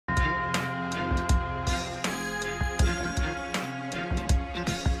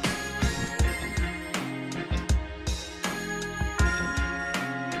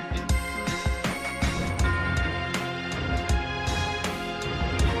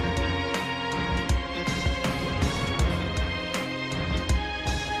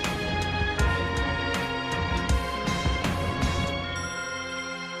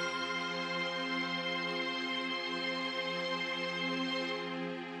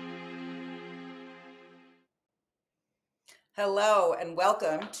Hello and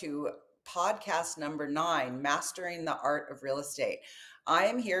welcome to podcast number 9, Mastering the Art of Real Estate. I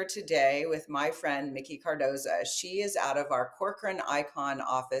am here today with my friend Mikki Cardoza. She is out of our Corcoran Icon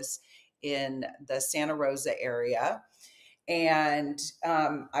office in the Santa Rosa area. And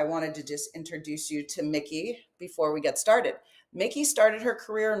I wanted to just introduce you to Mikki before we get started. Mikki started her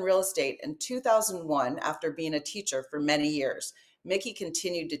career in real estate in 2001 after being a teacher for many years. Mikki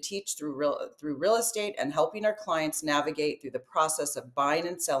continued to teach through real estate and helping her clients navigate through the process of buying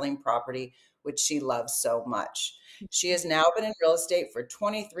and selling property, which she loves so much. She has now been in real estate for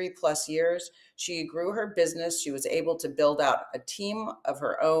 23 plus years. She grew her business. She was able to build out a team of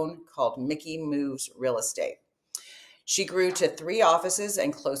her own called Mikki Moves Real Estate. She grew to 3 offices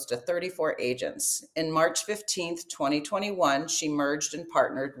and close to 34 agents. In March 15th, 2021, she merged and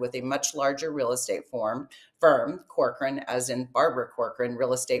partnered with a much larger real estate firm, Corcoran, as in Barbara Corcoran,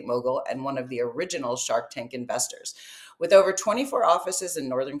 real estate mogul, and one of the original Shark Tank investors, with over 24 offices in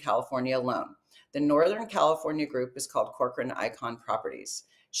Northern California alone. The Northern California group is called Corcoran Icon Properties.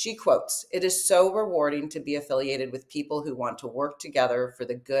 She quotes, "It is so rewarding to be affiliated with people who want to work together for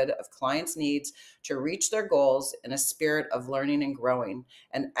the good of clients' needs to reach their goals in a spirit of learning and growing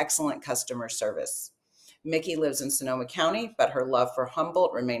and excellent customer service." Mikki lives in Sonoma County, but her love for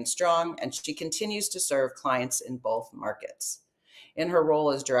Humboldt remains strong, and she continues to serve clients in both markets. In her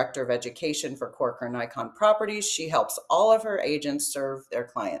role as Director of Education for Corcoran Icon Properties, she helps all of her agents serve their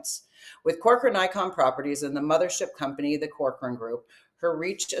clients. With Corcoran Icon Properties and the mothership company, the Corcoran Group, her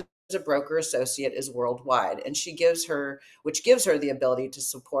reach as a broker associate is worldwide, and which gives her the ability to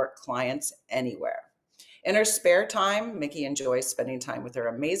support clients anywhere. In her spare time, Mikki enjoys spending time with her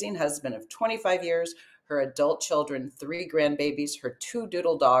amazing husband of 25 years, her adult children, 3 grandbabies, her 2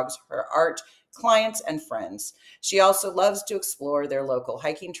 doodle dogs, her art, clients, and friends. She also loves to explore their local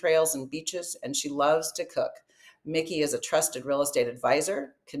hiking trails and beaches, and she loves to cook. Mikki is a trusted real estate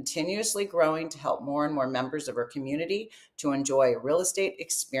advisor, continuously growing to help more and more members of her community to enjoy a real estate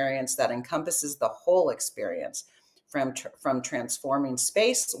experience that encompasses the whole experience, from transforming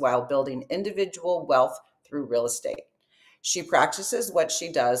space while building individual wealth through real estate. She practices what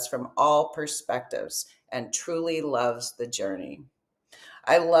she does from all perspectives and truly loves the journey.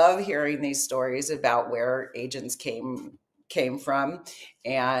 I love hearing these stories about where agents came from,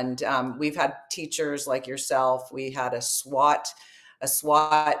 and we've had teachers like yourself. We had a SWAT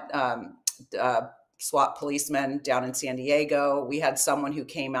policeman down in San Diego. We had someone who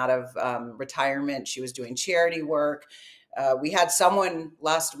came out of retirement. She was doing charity work. We had someone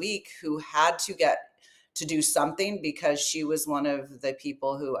last week who had to get to do something because she was one of the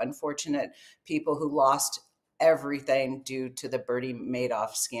unfortunate people who lost everything due to the Bernie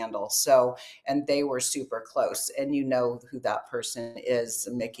Madoff scandal. So, and they were super close, and you know who that person is,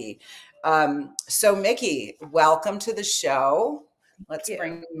 Mikki. So Mikki, welcome to the show. Let's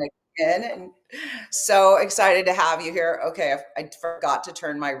bring Mikki in, and so excited to have you here. Okay, I forgot to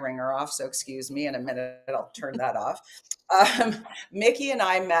turn my ringer off, so excuse me. In a minute, I'll turn that off. Mikki and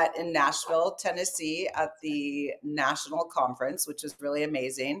I met in Nashville, Tennessee at the national conference, which was really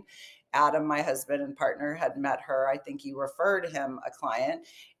amazing. Adam, my husband and partner, had met her. I think you referred him a client,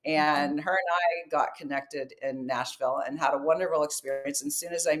 and her and I got connected in Nashville and had a wonderful experience. And as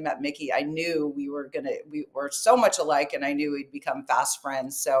soon as I met Mikki, I knew we were so much alike, and I knew we'd become fast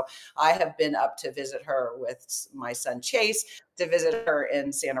friends. So I have been up to visit her with my son Chase, to visit her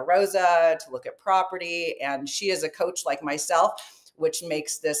in Santa Rosa, to look at property. And she is a coach like myself, which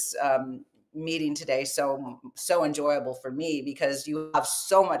makes this meeting today so enjoyable for me, because you have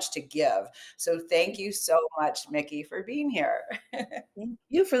so much to give. So thank you so much, Mikki, for being here. Thank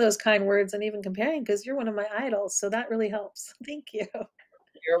you for those kind words and even comparing, because you're one of my idols. So that really helps. Thank you.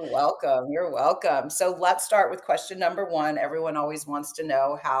 You're welcome. You're welcome. So let's start with question number 1. Everyone always wants to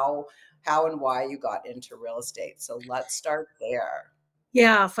know how and why you got into real estate. So let's start there.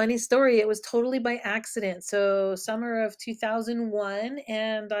 Yeah, funny story. It was totally by accident. So, summer of 2001,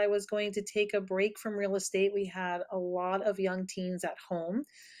 and I was going to take a break from real estate. We had a lot of young teens at home,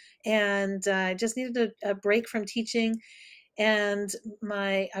 and I just needed a break from teaching. And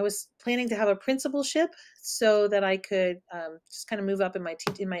I was planning to have a principalship so that I could just kind of move up in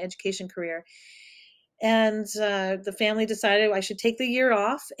in my education career. And the family decided I should take the year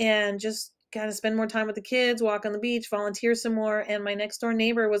off and just kind of spend more time with the kids, walk on the beach, volunteer some more. And my next door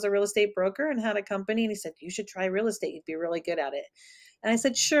neighbor was a real estate broker and had a company. And he said, "You should try real estate. You'd be really good at it." And I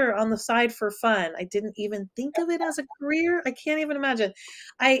said, "Sure, on the side for fun." I didn't even think of it as a career. I can't even imagine.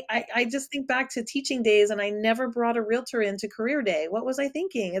 I just think back to teaching days, and I never brought a realtor into career day. What was I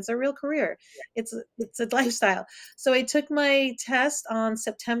thinking? It's a real career. It's a lifestyle. So I took my test on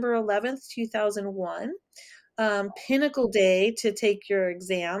September 11th, 2001. pinnacle day to take your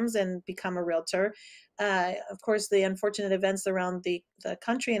exams and become a realtor. Of course, the unfortunate events around the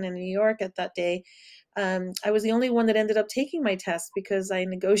country and in New York at that day, I was the only one that ended up taking my test because I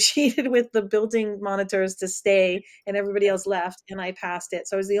negotiated with the building monitors to stay and everybody else left, and I passed it.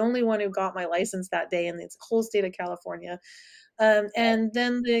 So I was the only one who got my license that day in the whole state of California. And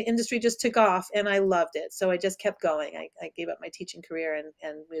then the industry just took off and I loved it. So I just kept going. I gave up my teaching career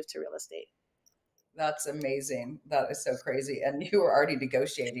and moved to real estate. That's amazing. That is so crazy. And you were already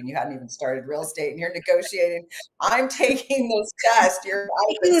negotiating. You hadn't even started real estate and you're negotiating. I'm taking this test.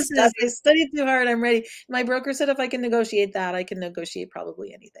 I've been I studying. studied too hard. I'm ready. My broker said if I can negotiate that, I can negotiate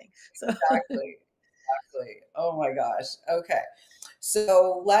probably anything. So Exactly. Exactly. Oh my gosh. Okay.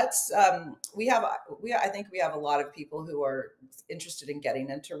 So let's I think we have a lot of people who are interested in getting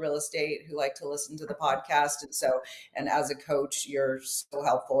into real estate who like to listen to the podcast. And as a coach, you're so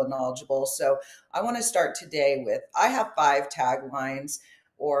helpful and knowledgeable. So I want to start today with I have 5 taglines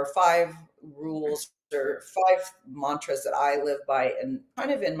or 5 rules or 5 mantras that I live by and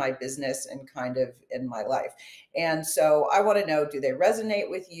kind of in my business and kind of in my life. And so I want to know, do they resonate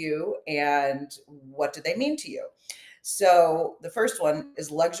with you and what do they mean to you? So the first one is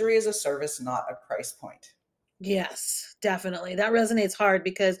luxury is a service, not a price point. yes, definitely. That resonates hard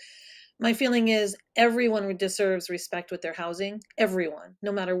because my feeling is everyone deserves respect with their housing, everyone,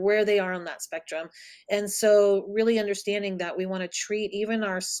 no matter where they are on that spectrum. And so, really understanding that we want to treat even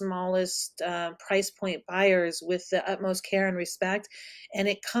our smallest price point buyers with the utmost care and respect, and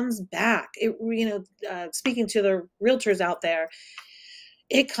it comes back. Speaking to the realtors out there,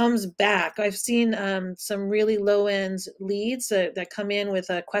 it comes back. I've seen some really low end leads that come in with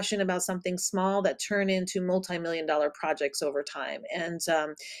a question about something small that turn into multi-million dollar projects over time. And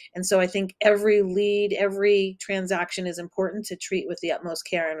so I think every lead, every transaction is important to treat with the utmost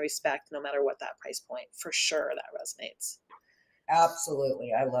care and respect, no matter what that price point. For sure, that resonates.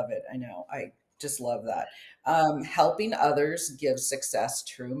 Absolutely. I love it. I know. I just love that. Helping others gives success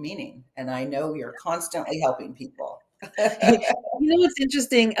true meaning. And I know you're constantly helping people. You know what's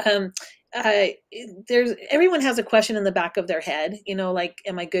interesting? There's everyone has a question in the back of their head. Like,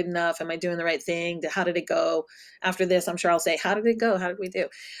 am I good enough? Am I doing the right thing? How did it go? After this, I'm sure I'll say, how did it go? How did we do?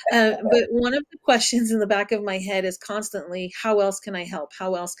 But one of the questions in the back of my head is constantly, how else can I help?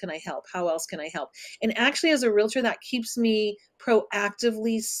 How else can I help? How else can I help? And actually, as a realtor, that keeps me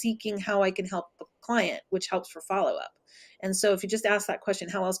proactively seeking how I can help a client, which helps for follow up. And so if you just ask that question,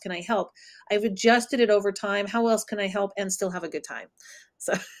 how else can I help? I've adjusted it over time. How else can I help and still have a good time?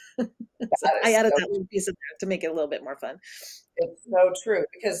 So, so That I is added so, that little piece in there to make it a little bit more fun. it's so true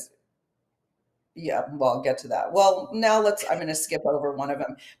because yeah, well, I'll get to that. Well, now I'm going to skip over one of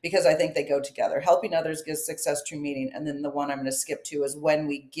them because I think they go together. Helping others gives success true meaning. And then the one I'm going to skip to is when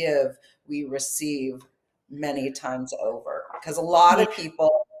we give, we receive many times over. Because Yeah.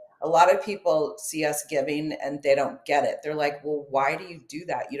 a lot of people see us giving and they don't get it. They're like, well, why do you do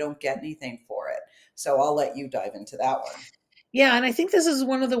that? You don't get anything for it. So I'll let you dive into that one. Yeah, and I think this is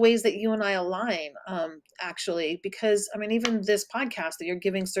one of the ways that you and I align, actually, because I mean, even this podcast that you're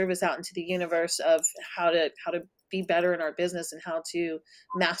giving service out into the universe of how to be better in our business and how to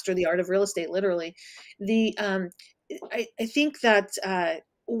master the art of real estate, literally. The I think that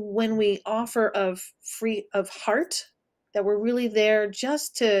when we offer of free of heart, that we're really there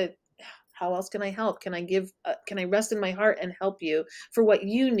just to how else can I help? Can I rest in my heart and help you for what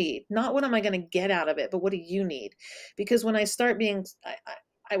you need? Not what am I going to get out of it, but what do you need? Because when I start being,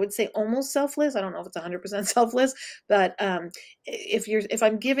 I would say almost selfless. I don't know if it's 100% selfless, but if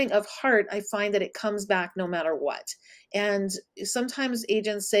I'm giving of heart, I find that it comes back no matter what. And sometimes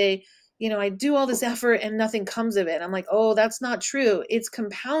agents say, I do all this effort and nothing comes of it. I'm like, oh, that's not true. It's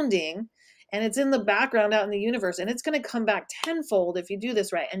compounding and it's in the background out in the universe and it's going to come back tenfold if you do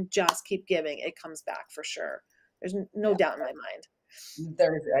this right and just keep giving. It comes back for sure. There's no Yeah, doubt in my mind.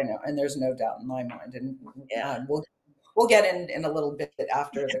 I know, and there's no doubt in my mind. And Yeah. we'll get in a little bit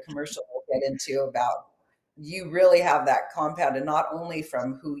after the commercial. We'll get into about you really have that compound, and not only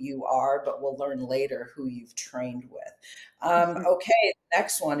from who you are, but we'll learn later who you've trained with. Okay,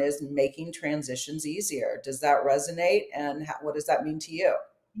 next one is making transitions easier. Does that resonate, and what does that mean to you?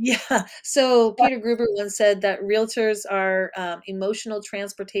 Yeah. So Peter Gruber once said that realtors are emotional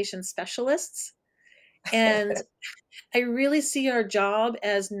transportation specialists. And I really see our job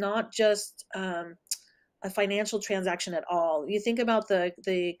as not just a financial transaction at all. You think about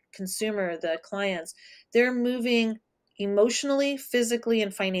the consumer, the clients, they're moving emotionally, physically,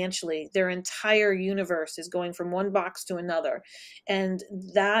 and financially. Their entire universe is going from one box to another. And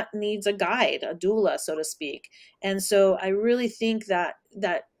that needs a guide, a doula, so to speak. And so I really think that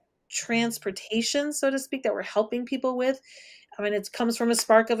transportation, so to speak, that we're helping people with. I mean, it comes from a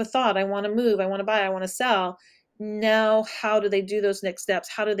spark of a thought. I want to move, I want to buy, I want to sell. Now, how do they do those next steps?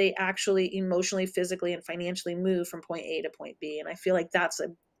 How do they actually emotionally, physically, and financially move from point A to point B? And I feel like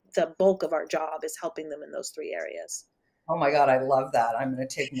the bulk of our job is helping them in those three areas. Oh my God, I love that. I'm going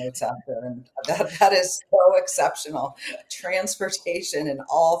to take notes after, and that is so exceptional. Transportation in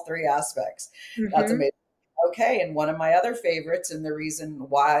all three aspects. That's Hmm. amazing. Okay, and one of my other favorites, and the reason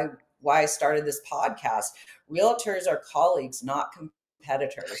why I started this podcast, realtors are colleagues, not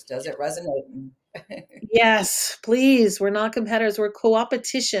competitors. Does it resonate? Yes, please. We're not competitors. We're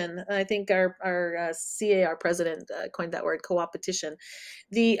co-opetition. I think our CA, our president, coined that word, co-opetition.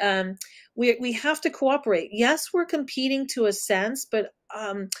 The we have to cooperate. Yes, we're competing to a sense, but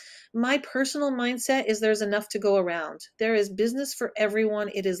my personal mindset is there's enough to go around. There is business for everyone.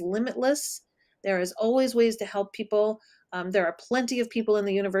 It is limitless. There is always ways to help people. There are plenty of people in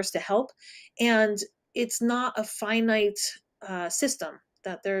the universe to help, and it's not a finite system.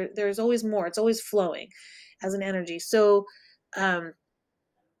 That there's always more. It's always flowing as an energy. So um,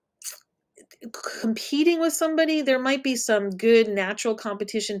 competing with somebody, there might be some good natural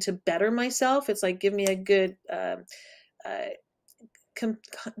competition to better myself. It's like give me a good uh, com-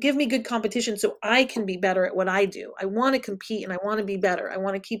 give me good competition so I can be better at what I do. I want to compete and I want to be better. I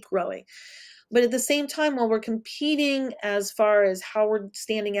want to keep growing. But at the same time, while we're competing as far as how we're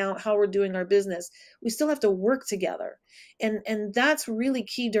standing out, how we're doing our business, we still have to work together. And that's really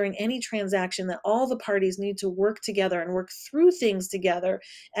key during any transaction, that all the parties need to work together and work through things together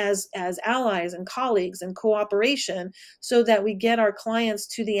as allies and colleagues and cooperation, so that we get our clients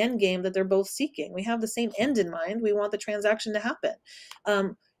to the end game that they're both seeking. We have the same end in mind. We want the transaction to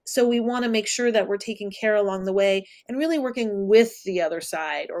happen. So we want to make sure that we're taking care along the way and really working with the other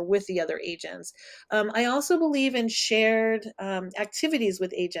side or with the other agents. I also believe in shared activities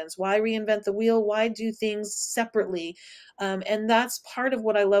with agents. Why reinvent the wheel? Why do things separately? And that's part of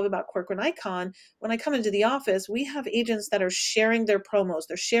what I love about Corcoran Icon. When I come into the office, we have agents that are sharing their promos,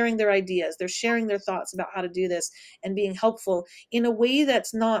 they're sharing their ideas, they're sharing their thoughts about how to do this and being helpful in a way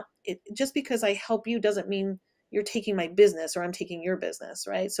that's not, just because I help you doesn't mean you're taking my business or I'm taking your business,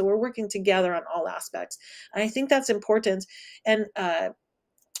 right? So we're working together on all aspects. And I think that's important. And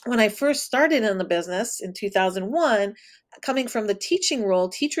when I first started in the business in 2001, coming from the teaching role,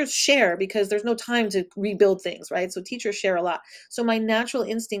 teachers share because there's no time to rebuild things, right? So teachers share a lot. So my natural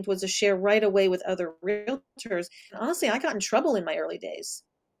instinct was to share right away with other realtors. And honestly, I got in trouble in my early days.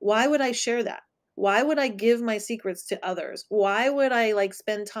 Why would I share that? Why would I give my secrets to others? Why would I like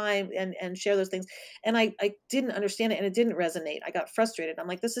spend time and share those things? And I didn't understand it and it didn't resonate. I got frustrated. I'm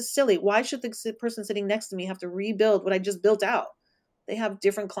like, this is silly. Why should the person sitting next to me have to rebuild what I just built out? They have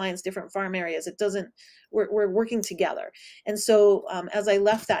different clients, different farm areas. It doesn't, we're working together. And so as I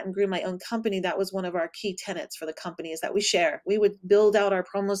left that and grew my own company, that was one of our key tenets for the company, is that we share. We would build out our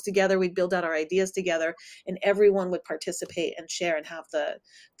promos together. We'd build out our ideas together, and everyone would participate and share and have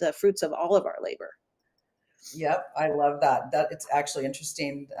the fruits of all of our labor. Yep, I love that. That it's actually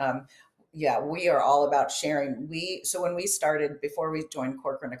interesting. Yeah, we are all about sharing. So when we started, before we joined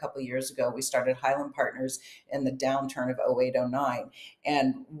Corcoran a couple of years ago, we started Highland Partners in the downturn of 08, 09,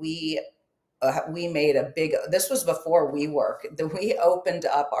 and we made a big, this was before WeWork, that we opened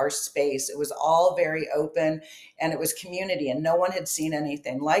up our space. It was all very open and it was community, and no one had seen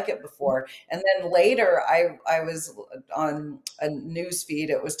anything like it before. And then later I was on a news feed.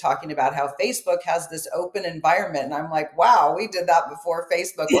 It was talking about how Facebook has this open environment. And I'm like, wow, we did that before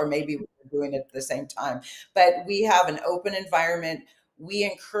Facebook, or maybe we were doing it at the same time. But we have an open environment. We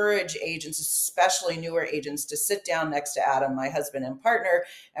encourage agents, especially newer agents, to sit down next to Adam, my husband and partner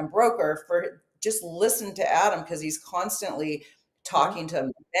and broker, for just listen to Adam, because he's constantly Yeah. talking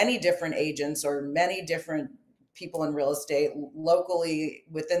to many different agents or many different people in real estate, locally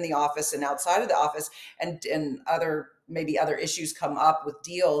within the office and outside of the office, and other, maybe other issues come up with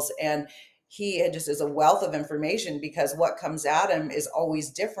deals. And he just is a wealth of information, because what comes at him is always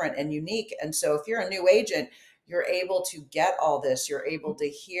different and unique. And so if you're a new agent, you're able to get all this, you're able to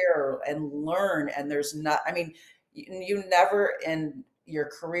hear and learn. And there's not, I mean, you never in your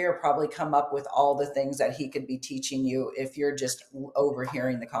career probably come up with all the things that he could be teaching you if you're just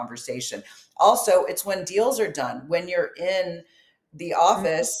overhearing the conversation. Also, it's when deals are done, when you're in the Mhm.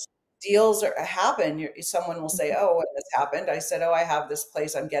 office, happen. Someone will say, oh, when this happened, I said, oh, I have this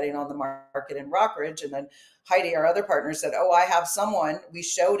place I'm getting on the market in Rockridge. And then Heidi, our other partner, said, oh, I have someone, we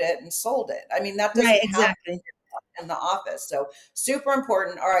showed it and sold it. I mean, that Right, doesn't happen exactly. in the office. So super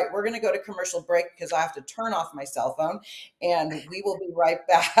important. All right, we're going to go to commercial break because I have to turn off my cell phone, and we will be right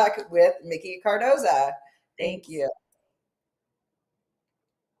back with Mikki Cardoza. Thank Thanks. you.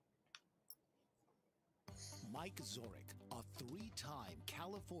 Mike Zoric, a three-time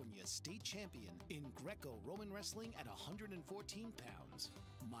California state champion in Greco-Roman wrestling at 114 pounds.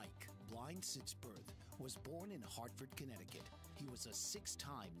 Mike, blind since birth, was born in Hartford, Connecticut. He was a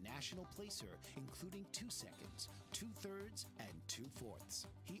six-time national placer, including 2 seconds, 2/3, and 2/4.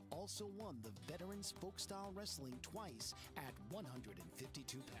 He also won the Veterans Folk-Style Wrestling twice at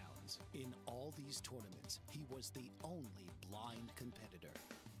 152 pounds. In all these tournaments, he was the only blind competitor.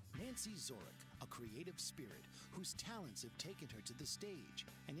 Nancy Zoric, a creative spirit whose talents have taken her to the stage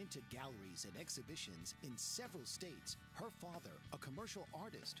and into galleries and exhibitions in several states. Her father, a commercial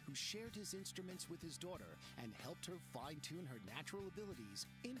artist who shared his instruments with his daughter and helped her fine-tune her natural abilities,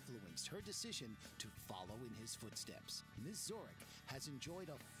 influenced her decision to follow in his footsteps. Ms. Zoric has enjoyed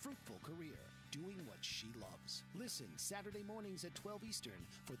a fruitful career doing what she loves. Listen Saturday mornings at 12 Eastern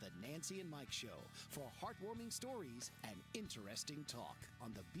for the Nancy and Mike Show for heartwarming stories and interesting talk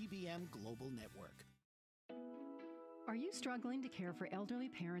on the BBM Global Network. Are you struggling to care for elderly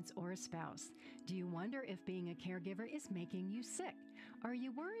parents or a spouse? Do you wonder if being a caregiver is making you sick? Are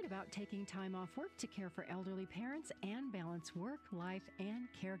you worried about taking time off work to care for elderly parents and balance work, life, and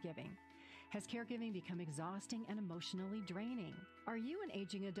caregiving? Has caregiving become exhausting and emotionally draining? Are you an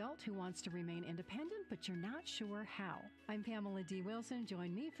aging adult who wants to remain independent, but you're not sure how? I'm Pamela D. Wilson.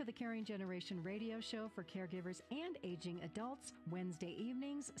 Join me for the Caring Generation radio show for caregivers and aging adults, Wednesday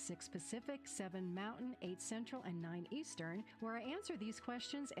evenings, 6 Pacific, 7 Mountain, 8 Central, and 9 Eastern, where I answer these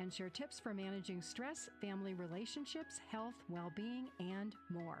questions and share tips for managing stress, family relationships, health, well-being, and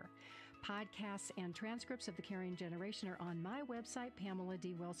more. Podcasts and transcripts of The Caring Generation are on my website,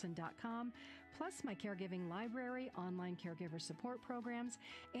 PamelaDWilson.com, plus my caregiving library, online caregiver support programs,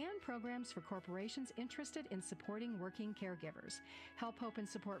 and programs for corporations interested in supporting working caregivers. Help, hope, and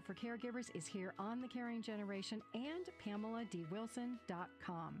support for caregivers is here on The Caring Generation and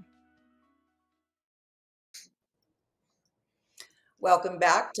PamelaDWilson.com. Welcome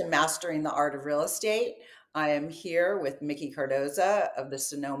back to Mastering the Art of Real Estate. I am here with Mikki Cardoza of the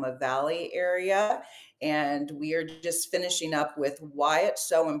Sonoma Valley area, and we are just finishing up with why it's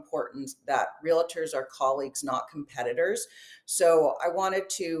so important that realtors are colleagues, not competitors. So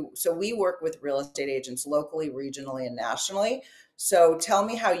we work with real estate agents locally, regionally, and nationally. So tell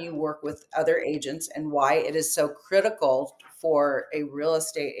me how you work with other agents and why it is so critical for a real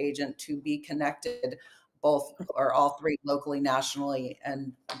estate agent to be connected both or all three, locally, nationally,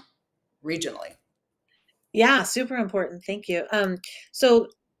 and regionally. Yeah, super important. Thank you. So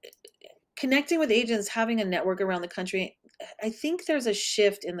connecting with agents, having a network around the country, I think there's a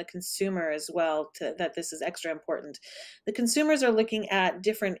shift in the consumer as well that this is extra important. The consumers are looking at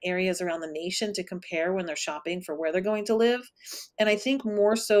different areas around the nation to compare when they're shopping for where they're going to live. And I think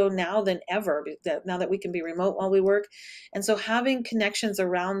more so now than ever, now that we can be remote while we work. And so having connections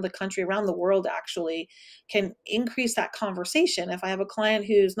around the country, around the world actually can increase that conversation. If I have a client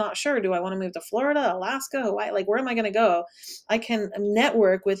who's not sure, do I want to move to Florida, Alaska, Hawaii, like where am I going to go? I can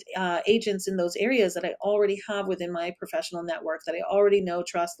network with agents in those areas that I already have within my professional network that I already know,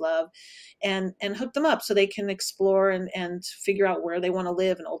 trust, love, and hook them up so they can explore and figure out where they want to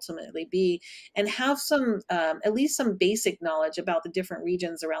live and ultimately be, and have some at least some basic knowledge about the different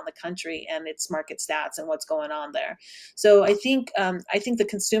regions around the country and its market stats and what's going on there. So I think the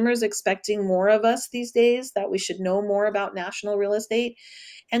consumer is expecting more of us these days, that we should know more about national real estate.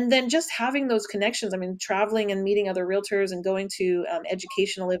 And then just having those connections, I mean, traveling and meeting other realtors and going to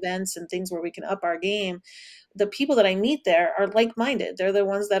educational events and things where we can up our game. The people that I meet there are like-minded. They're the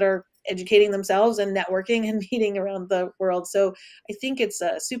ones that are educating themselves and networking and meeting around the world. So I think it's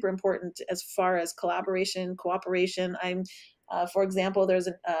super important as far as collaboration, cooperation. For example, there's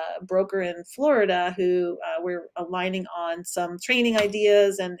a broker in Florida who we're aligning on some training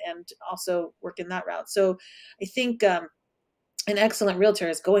ideas and also work in that route. So I think an excellent realtor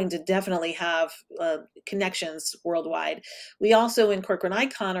is going to definitely have connections worldwide. We also in Corcoran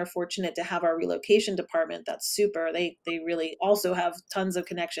Icon are fortunate to have our relocation department. That's super. They really also have tons of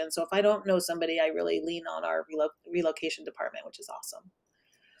connections. So if I don't know somebody, I really lean on our relocation department, which is awesome.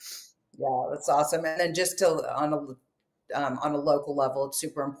 Yeah, that's awesome. And then just on a local level, it's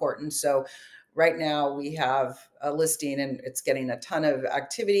super important. So right now we have a listing and it's getting a ton of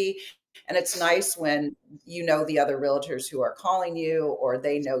activity. And it's nice when you know the other realtors who are calling you, or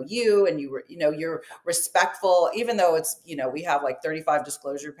they know you, and you're respectful, even though it's, we have like 35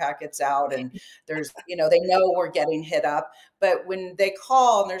 disclosure packets out, and there's, they know we're getting hit up. But when they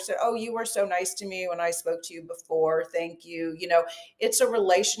call and they say, "Oh, you were so nice to me when I spoke to you before. Thank you." It's a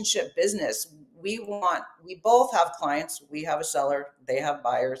relationship business. We both have clients. We have a seller, they have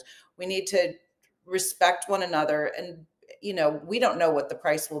buyers. We need to respect one another, and you know, we don't know what the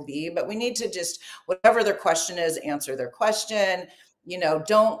price will be, but we need to just, whatever their question is, answer their question. You know,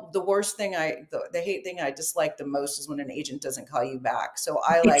 don't, the worst thing the hate thing I dislike the most is when an agent doesn't call you back. So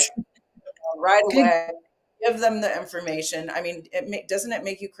I like right Good. away, give them the information. I mean, doesn't it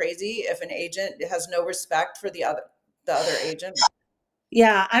make you crazy if an agent has no respect for the other agent?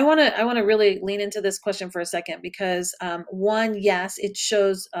 Yeah, I want to really lean into this question for a second because one, yes, it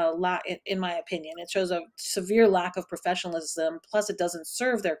shows a lot, in my opinion, it shows a severe lack of professionalism. Plus, it doesn't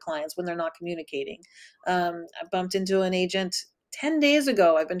serve their clients when they're not communicating. I bumped into an agent 10 days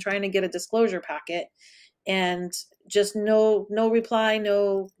ago. I've been trying to get a disclosure packet, and just no reply,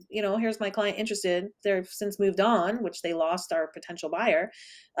 no, here's my client interested. They've since moved on, which they lost our potential buyer.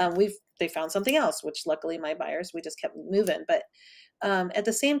 They found something else, which luckily my buyers, we just kept moving. But at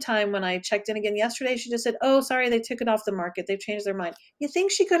the same time, when I checked in again yesterday, she just said, "Oh, sorry, they took it off the market. They've changed their mind." You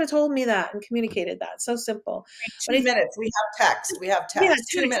think she could have told me that and communicated that? So simple. But 2 minutes. We have text. We have yeah, text.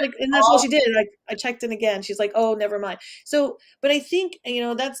 Two text, minutes. like, and that's all she did. I checked in again. She's like, "Oh, never mind." So, but I think,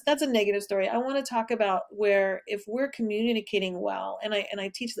 that's a negative story. I want to talk about where, if we're communicating well, and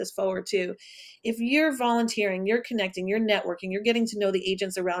I teach this forward too. If you're volunteering, you're connecting, you're networking, you're getting to know the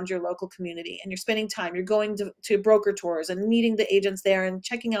agents around your local community, and you're spending time, you're going to broker tours and meeting the agents there and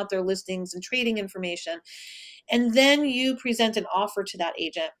checking out their listings and trading information. And then you present an offer to that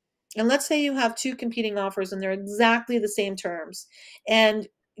agent. And let's say you have two competing offers and they're exactly the same terms. And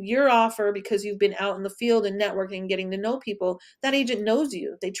your offer, because you've been out in the field and networking and getting to know people, that agent knows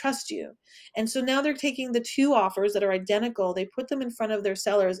you, they trust you. And so now they're taking the two offers that are identical, they put them in front of their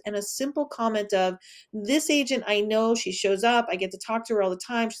sellers, and a simple comment of, "This agent, I know, she shows up, I get to talk to her all the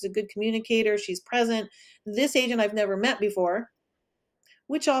time, she's a good communicator, she's present. This agent I've never met before.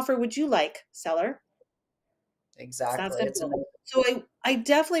 Which offer would you like, seller?" It's that Exactly. It's simple. amazing. So I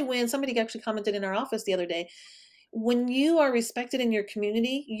definitely win. Somebody actually commented in our office the other day, when you are respected in your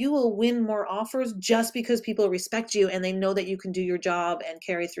community, you will win more offers just because people respect you and they know that you can do your job and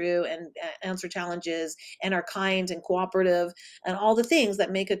carry through and answer challenges and are kind and cooperative and all the things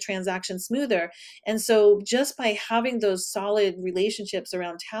that make a transaction smoother. And so just by having those solid relationships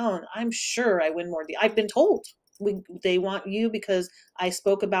around town, I'm sure I win more. I've been told they want you because I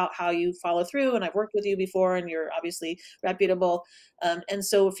spoke about how you follow through and I've worked with you before and you're obviously reputable. And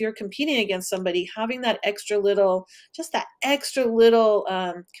so if you're competing against somebody, having that extra little,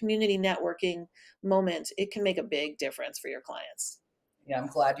 community networking moment, it can make a big difference for your clients. Yeah, I'm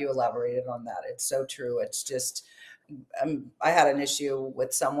glad you elaborated on that. It's so true. It's just, I had an issue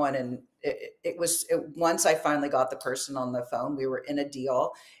with someone, and once I finally got the person on the phone, we were in a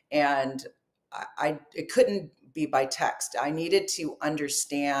deal, and it couldn't be by text. I needed to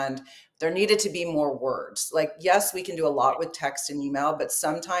understand. There needed to be more words. Like, yes, we can do a lot with text and email, but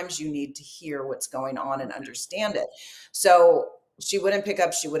sometimes you need to hear what's going on and understand it. So she wouldn't pick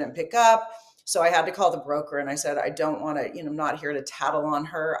up. She wouldn't pick up. So I had to call the broker, and I said, I don't want to, I'm not here to tattle on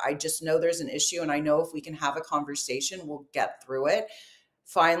her. I just know there's an issue. And I know if we can have a conversation, we'll get through it.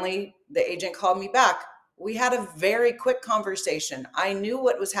 Finally, the agent called me back. We had a very quick conversation. I knew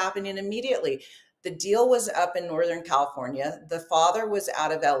what was happening immediately. The deal was up in Northern California. The father was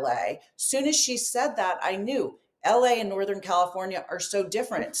out of LA. Soon as she said that, I knew LA and Northern California are so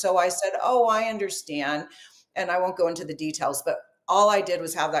different. So I said, oh, I understand. And I won't go into the details, but all I did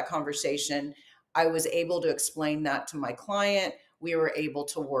was have that conversation. I was able to explain that to my client. We were able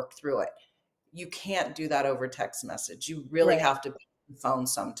to work through it. You can't do that over text message. You really Right. have to pick the phone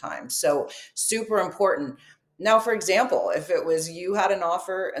sometimes. So super important. Now, for example, if it was you had an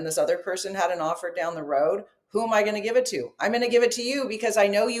offer and this other person had an offer down the road, who am I going to give it to? I'm going to give it to you because I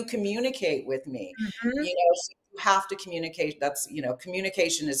know you communicate with me. Mhm. So you have to communicate. That's,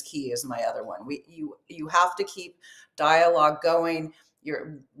 communication is key is my other one. You have to keep dialogue going.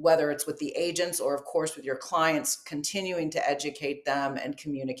 Whether it's with the agents or of course with your clients, continuing to educate them and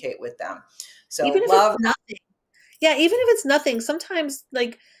communicate with them. Even So if it's love. nothing. Yeah, even if it's nothing, sometimes,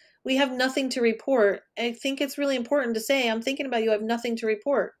 like, we have nothing to report. I think it's really important to say, "I'm thinking about you. I have nothing to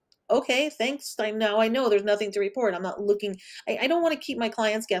report." Okay, thanks. I know there's nothing to report. I'm not looking. I don't want to keep my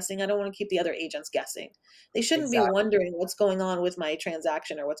clients guessing. I don't want to keep the other agents guessing. They shouldn't be Exactly. wondering what's going on with my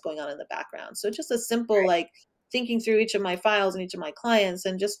transaction or what's going on in the background. So just a simple, like, thinking through each of my files and each of my clients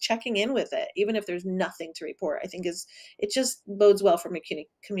and just checking in with it, even if there's nothing to report, I think it just bodes well for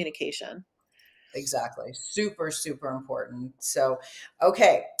communication. Exactly. Super, super important. So,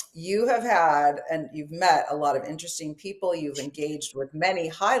 okay, you have had and you've met a lot of interesting people. You've engaged with many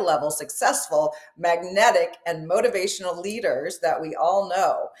high level, successful, magnetic, and motivational leaders that we all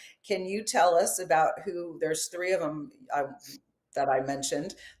know. Can you tell us about there's three of them that I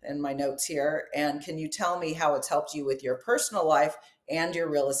mentioned in my notes here. And can you tell me how it's helped you with your personal life and your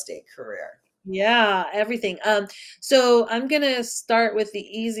real estate career? Yeah, everything. So I'm gonna start with the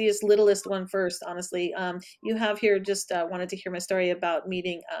easiest, littlest one first, honestly. You have here just wanted to hear my story about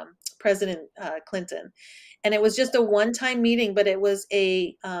meeting President Clinton. And it was just a one-time meeting, but it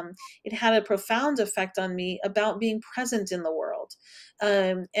had a profound effect on me about being present in the world.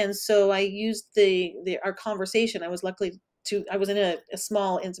 And so I used our conversation. I was in a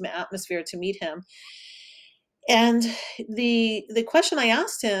small, intimate atmosphere to meet him. And the question I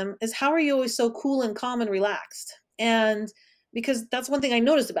asked him is, how are you always so cool and calm and relaxed? And because that's one thing I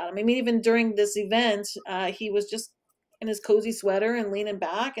noticed about him. I mean, even during this event, he was just in his cozy sweater and leaning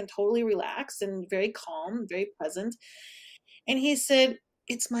back and totally relaxed and very calm, very present. And he said,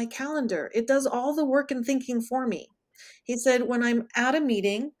 it's my calendar. It does all the work and thinking for me. He said, when I'm at a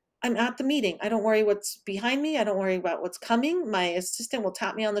meeting, I'm at the meeting. I don't worry what's behind me. I don't worry about what's coming. My assistant will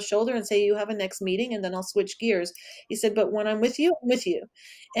tap me on the shoulder and say, you have a next meeting, and then I'll switch gears. He said, but when I'm with you, I'm with you.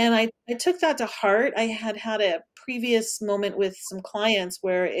 And I took that to heart. I had a previous moment with some clients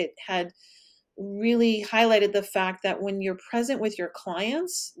where it had really highlighted the fact that when you're present with your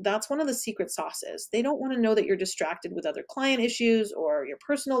clients, that's one of the secret sauces. They don't want to know that you're distracted with other client issues or your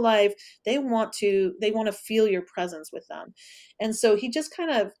personal life. They want to feel your presence with them. And so he just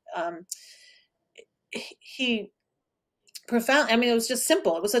kind of he profound. I mean, it was just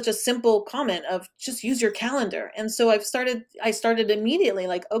simple. It was such a simple comment of just use your calendar. And so I started immediately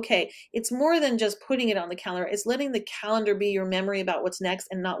like, okay, it's more than just putting it on the calendar. It's letting the calendar be your memory about what's next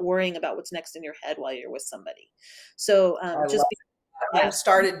and not worrying about what's next in your head while you're with somebody. So I just love be, that. yeah, I've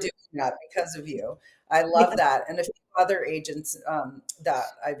started doing that because of you. I love yeah, that. And a few other agents that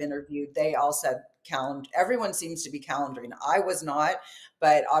I've interviewed, they all said calendar. Everyone seems to be calendaring. I was not,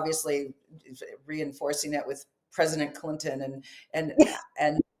 but obviously reinforcing it with President Clinton and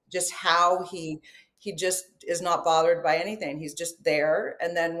and just how he just is not bothered by anything. He's just there,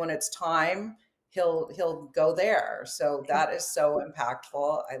 and then when it's time, he'll go there. So that is so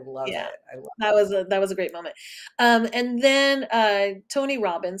impactful. I love yeah. it. I love That was a great moment. And then Tony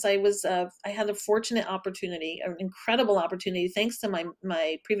Robbins, I had a fortunate opportunity, an incredible opportunity, thanks to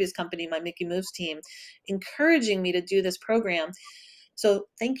my previous company, my Mikki Moves team, encouraging me to do this program. So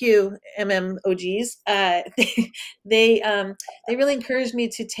thank you, MMOGs. They really encouraged me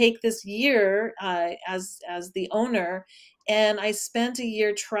to take this year as the owner, and I spent a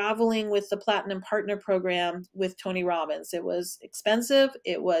year traveling with the Platinum Partner Program with Tony Robbins. It was expensive.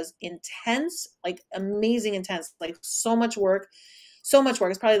 It was intense, like amazing intense, like so much work, so much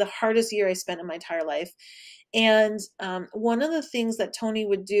work. It's probably the hardest year I spent in my entire life. And one of the things that Tony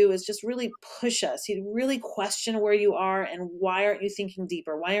would do is just really push us. He'd really question where you are and why aren't you thinking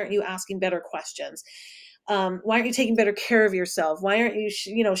deeper? Why aren't you asking better questions? Why aren't you taking better care of yourself? Why aren't you,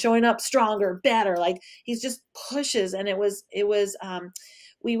 showing up stronger, better? Like he's just pushes. And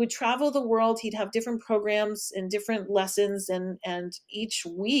we would travel the world. He'd have different programs and different lessons. And each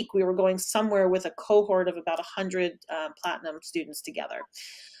week we were going somewhere with a cohort of about 100 platinum students together.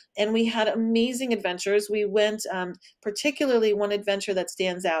 And we had amazing adventures. We went, particularly one adventure that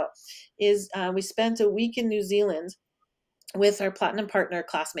stands out is we spent a week in New Zealand with our Platinum Partner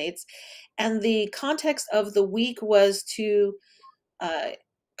classmates. And the context of the week was to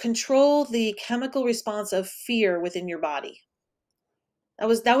control the chemical response of fear within your body. That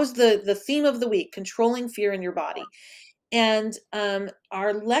was the theme of the week, controlling fear in your body. And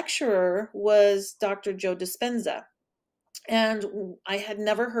our lecturer was Dr. Joe Dispenza. And I had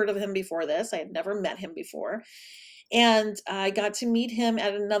never heard of him before this. I had never met him before. And I got to meet him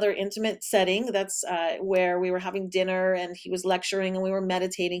at another intimate setting. That's where we were having dinner and he was lecturing and we were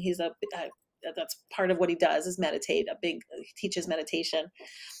meditating. That's part of what he does is meditate. He teaches meditation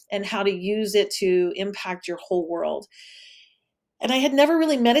and how to use it to impact your whole world. And I had never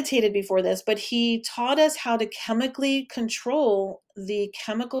really meditated before this, but he taught us how to chemically control the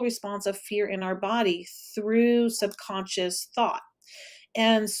chemical response of fear in our body through subconscious thought.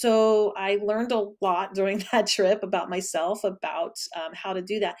 And so I learned a lot during that trip about myself, about how to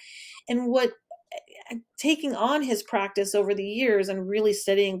do that. And taking on his practice over the years and really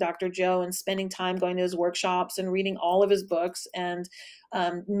studying Dr. Joe and spending time going to his workshops and reading all of his books and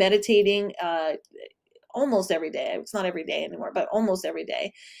meditating almost every day. It's not every day anymore, but almost every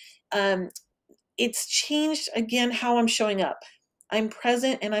day. It's changed again how I'm showing up. I'm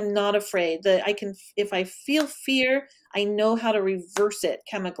present and I'm not afraid. If I feel fear, I know how to reverse it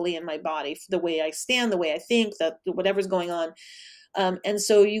chemically in my body, the way I stand, the way I think, that whatever's going on. And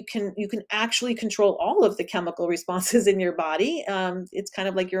so you can actually control all of the chemical responses in your body. It's kind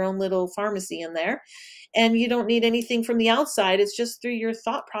of like your own little pharmacy in there. And you don't need anything from the outside. It's just through your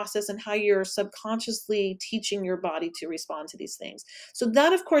thought process and how you're subconsciously teaching your body to respond to these things. So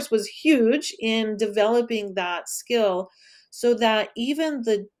that, of course, was huge in developing that skill, so that even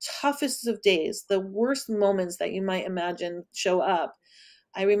the toughest of days, the worst moments that you might imagine show up,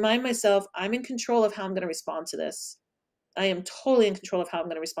 I remind myself, I'm in control of how I'm going to respond to this. I am totally in control of how I'm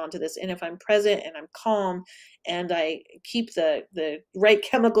going to respond to this. And if I'm present and I'm calm and I keep the right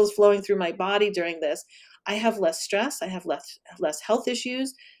chemicals flowing through my body during this, I have less stress. I have less health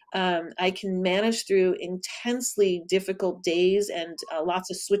issues. I can manage through intensely difficult days and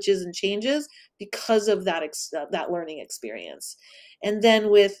lots of switches and changes because of that learning experience. And then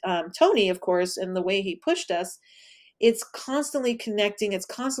with Tony, of course, and the way he pushed us, it's constantly connecting. It's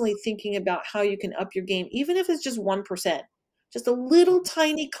constantly thinking about how you can up your game, even if it's just 1%, just a little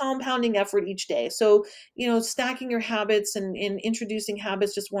tiny compounding effort each day. So, stacking your habits and introducing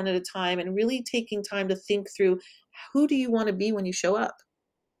habits just one at a time, and really taking time to think through, who do you want to be when you show up?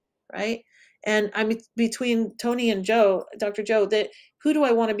 Right. And I mean, between Tony and Dr. Joe, that who do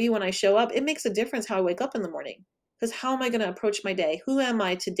I want to be when I show up? It makes a difference how I wake up in the morning, because how am I going to approach my day? Who am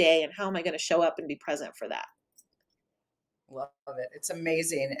I today? And how am I going to show up and be present for that? Love it. It's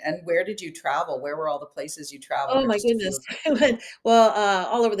amazing. And where did you travel? Where were all the places you traveled, Oh or my just a few goodness. of them? I went, well,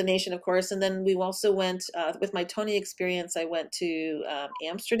 all over the nation, of course. And then we also went, with my Tony experience, I went to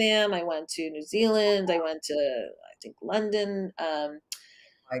Amsterdam, I went to New Zealand, I went to, I think, London. My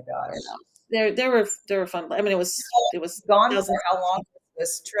Where gosh. else? There were fun. I mean, it was Gone for thousands. how long was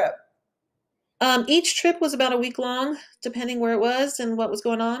this trip? Each trip was about a week long, depending where it was and what was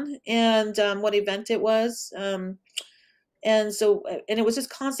going on, and what event it was. And so, and it was just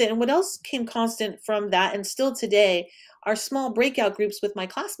constant. And what else came constant from that, and still today, are small breakout groups with my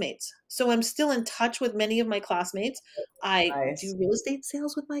classmates. So I'm still in touch with many of my classmates. I Nice. do real estate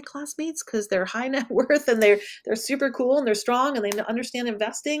sales with my classmates because they're high net worth, and they're super cool, and they're strong, and they understand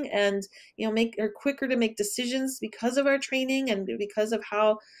are quicker to make decisions because of our training, and because of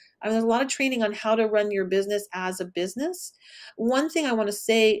how, I mean, there's a lot of training on how to run your business as a business. One thing I want to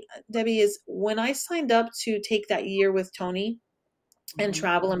say, Debbie, is when I signed up to take that year with Tony and Mhm.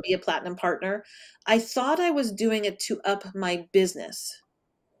 travel and be a platinum partner, I thought I was doing it to up my business.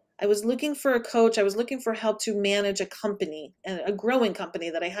 I was looking for a coach. I was looking for help to manage a company, a growing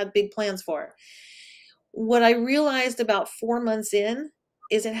company that I had big plans for. What I realized about 4 months in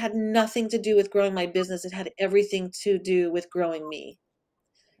is it had nothing to do with growing my business. It had everything to do with growing me.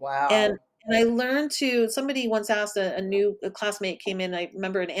 And Wow. I learned to, somebody once asked, a classmate came in, I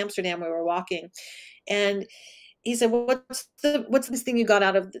remember in Amsterdam, we were walking, and he said, well, what's this thing you got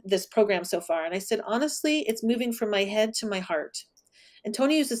out of this program so far? And I said, honestly, it's moving from my head to my heart. And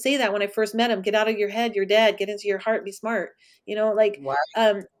Tony used to say that when I first met him: get out of your head, you're dead, get into your heart, be smart, like, Wow.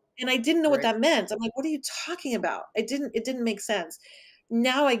 and I didn't know what Great. that meant. I'm like, what are you talking about? It didn't make sense.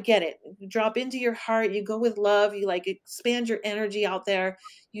 Now I get it. You drop into your heart, you go with love, you like expand your energy out there,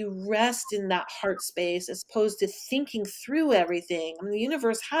 you rest in that heart space as opposed to thinking through everything. I mean, the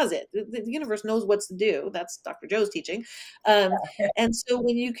universe has it. The universe knows what to do. That's Dr. Joe's teaching. And so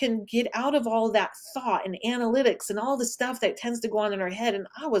when you can get out of all that thought and analytics and all the stuff that tends to go on in our head, and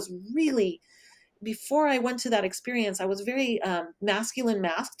I was really, before I went to that experience, I was very masculine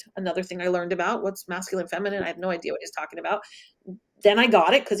masked. Another thing I learned about what's masculine, feminine. I had no idea what he's talking about. Then I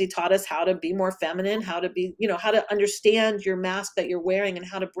got it because he taught us how to be more feminine, how to be, how to understand your mask that you're wearing and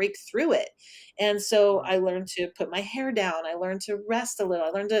how to break through it. And so I learned to put my hair down. I learned to rest a little. I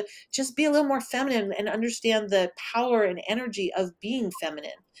learned to just be a little more feminine and understand the power and energy of being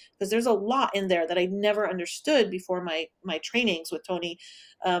feminine, because there's a lot in there that I never understood before my trainings with Tony.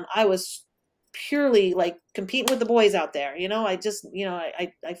 I was purely like competing with the boys out there. I just,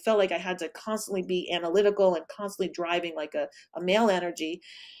 I felt like I had to constantly be analytical and constantly driving like a male energy.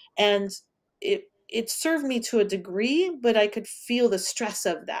 And it served me to a degree, but I could feel the stress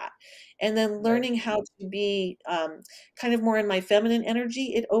of that. And then Right. learning how to be kind of more in my feminine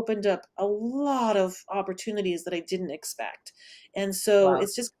energy, it opened up a lot of opportunities that I didn't expect. And so Wow.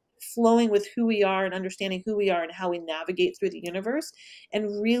 it's just flowing with who we are and understanding who we are and how we navigate through the universe.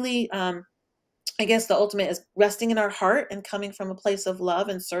 And really, I guess the ultimate is resting in our heart and coming from a place of love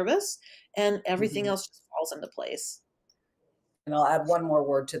and service, and everything Mhm. else just falls into place. And I'll add one more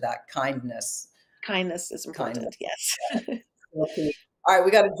word to that: kindness. Kindness is Kindness. important. Yes. Okay. All right, we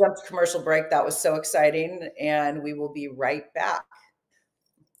got to jump to commercial break. That was so exciting, and we will be right back.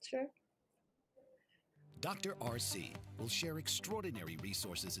 Sure. Dr. RC, will share extraordinary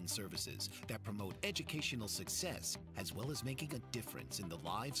resources and services that promote educational success, as well as making a difference in the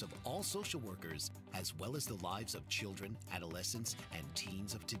lives of all social workers, as well as the lives of children, adolescents, and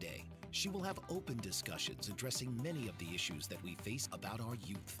teens of today. She will have open discussions addressing many of the issues that we face about our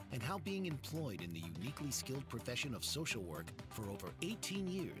youth and how being employed in the uniquely skilled profession of social work for over 18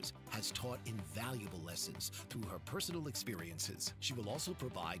 years has taught invaluable lessons through her personal experiences. She will also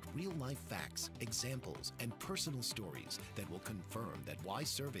provide real-life facts, examples, and personal stories that will confirm that why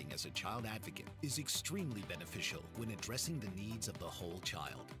serving as a child advocate is extremely beneficial when addressing the needs of the whole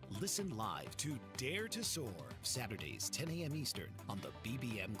child. Listen live to Dare to Soar, Saturdays, 10 a.m. Eastern on the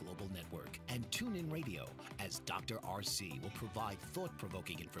BBM Global Network, and tune in radio as Dr. RC will provide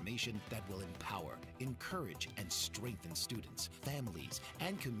thought-provoking information that will empower, encourage, and strengthen students, families,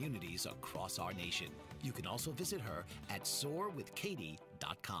 and communities across our nation. You can also visit her at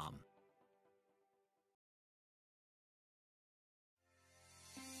soarwithkatie.com.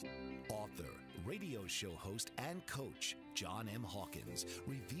 Author, radio show host, and coach John M. Hawkins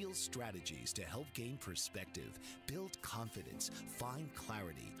reveals strategies to help gain perspective, build confidence, find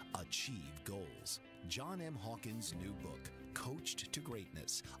clarity, achieve goals. John M. Hawkins' new book, Coached to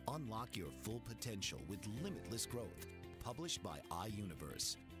Greatness: Unlock Your Full Potential with Limitless Growth, published by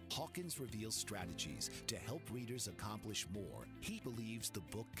iUniverse. Hawkins reveals strategies to help readers accomplish more. He believes the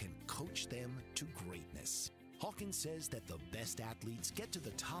book can coach them to greatness. Hawkins says that the best athletes get to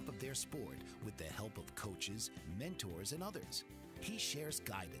the top of their sport with the help of coaches, mentors, and others. He shares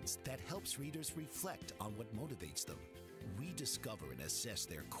guidance that helps readers reflect on what motivates them, rediscover and assess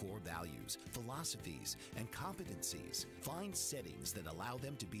their core values, philosophies, and competencies, find settings that allow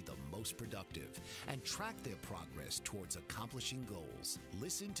them to be the most productive, and track their progress towards accomplishing goals.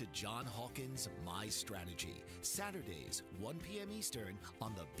 Listen to John Hawkins' My Strategy, Saturdays, 1 p.m. Eastern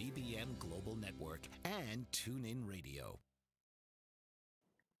on the BBM Global Network and TuneIn Radio.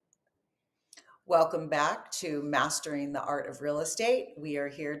 Welcome back to Mastering the Art of Real Estate. We are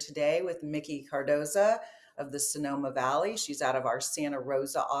here today with Mikki Cardoza of the Sonoma Valley. She's out of our Santa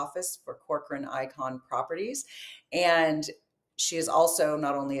Rosa office for Corcoran Icon Properties. And she is also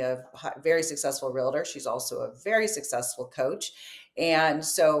not only a very successful realtor, she's also a very successful coach. And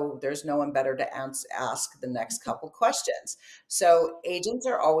so there's no one better to ask the next couple questions. So agents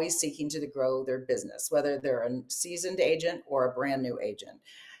are always seeking to grow their business, whether they're a seasoned agent or a brand new agent.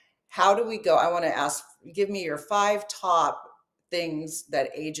 How do we go? I want to ask, give me your 5 top things that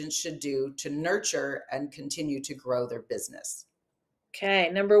agents should do to nurture and continue to grow their business. Okay.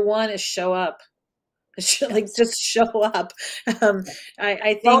 Number 1 is show up. Like, Yes. just show up.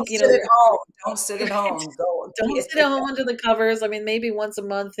 I think, Don't sit at home. Don't sit at home. Go. Don't sit at home under the covers. I mean, maybe once a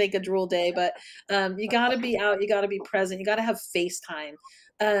month, take a drool day, but you got to be out. You got to be present. You got to have FaceTime.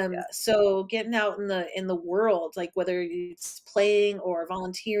 So getting out in the world, like whether it's playing or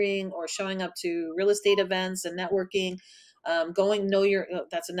volunteering or showing up to real estate events and networking,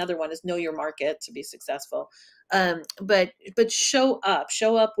 that's another one, is know your market to be successful. But show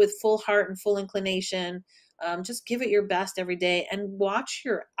up with full heart and full inclination. Just give it your best every day and watch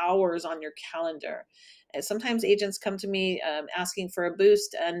your hours on your calendar. Sometimes agents come to me asking for a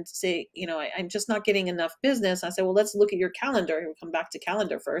boost and say, I'm just not getting enough business. I say, well, let's look at your calendar, and we'll come back to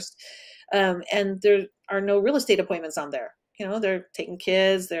calendar first. And there are no real estate appointments on there. They're taking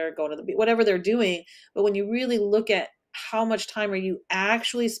kids, they're going to the beach, whatever they're doing. But when you really look at how much time are you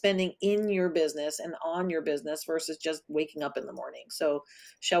actually spending in your business and on your business versus just waking up in the morning. So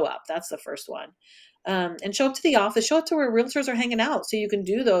show up. That's the first one. And show up to the office, show up to where realtors are hanging out so you can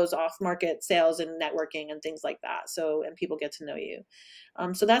do those off-market sales and networking and things like that. And people get to know you.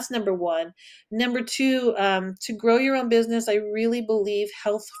 So that's number 1. Number 2, to grow your own business, I really believe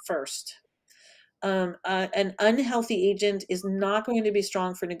health first. An unhealthy agent is not going to be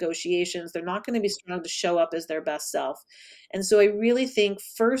strong for negotiations. They're not going to be strong to show up as their best self. And so I really think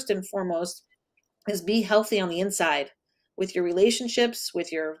first and foremost is be healthy on the inside with your relationships,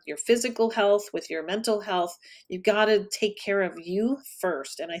 with your physical health, with your mental health. You've got to take care of you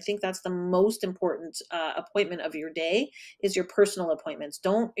first. And I think that's the most important appointment of your day is your personal appointments.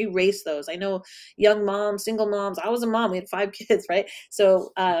 Don't erase those. I know young moms, single moms, I was a mom, we had 5 kids, right?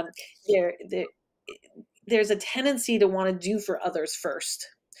 So there's a tendency to want to do for others first.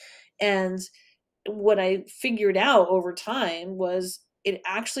 And what I figured out over time was it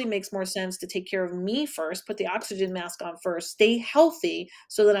actually makes more sense to take care of me first, put the oxygen mask on first, stay healthy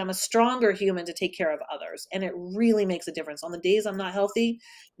so that I'm a stronger human to take care of others. And it really makes a difference. On the days I'm not healthy,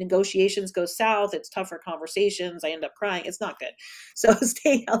 negotiations go south. It's tougher conversations. I end up crying. It's not good. So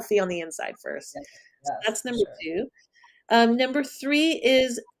stay healthy on the inside first. Yes, So that's number 2. Number 3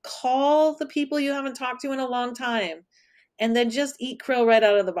 is call the people you haven't talked to in a long time. and then just eat krill right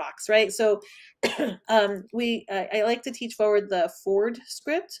out of the box, right? So I like to teach forward the Ford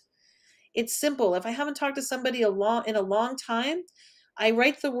script. It's simple. If I haven't talked to somebody in a long time, I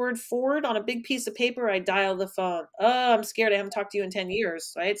write the word Ford on a big piece of paper. I dial the phone. Oh, I'm scared I haven't talked to you in 10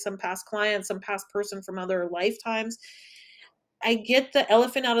 years, right? Some past client, some past person from other lifetimes. I get the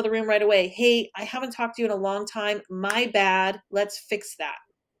elephant out of the room right away. Hey, I haven't talked to you in a long time. My bad. Let's fix that.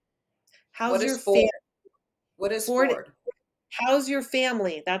 What How's is your Ford? family? What is Ford, Ford? how's your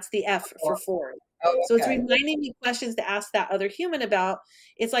family? That's the F for Ford. Ford. Oh, So it's okay. reminding me questions to ask that other human about.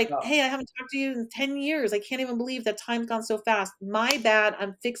 It's like, Oh, hey, I haven't talked to you in 10 years. I can't even believe that time's gone so fast. My bad.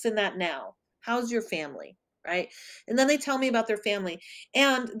 I'm fixing that now. How's your family? Right. And then they tell me about their family.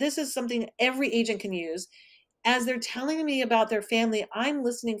 And this is something every agent can use. As they're telling me about their family, I'm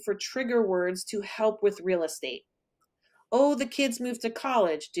listening for trigger words to help with real estate. Oh, the kids moved to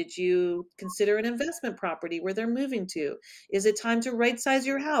college. Did you consider an investment property where they're moving to? Is it time to right size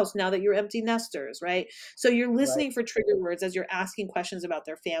your house now that you're empty nesters, right? So you're right. listening for trigger words as you're asking questions about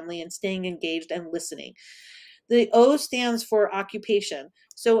their family and staying engaged and listening. The O stands for occupation.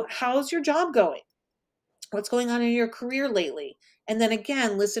 So how's your job going? What's going on in your career lately? And then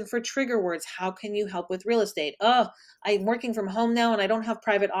again, listen for trigger words. How can you help with real estate? Oh, I'm working from home now and I don't have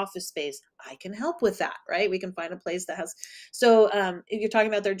private office space. I can help with that, right? We can find a place that has. So if you're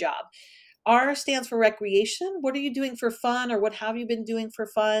talking about their job. R stands for recreation. What are you doing for fun, or what have you been doing for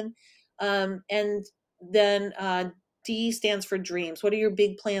fun? And then D stands for dreams. What are your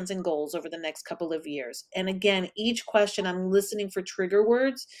big plans and goals over the next couple of years? And again, each question I'm listening for trigger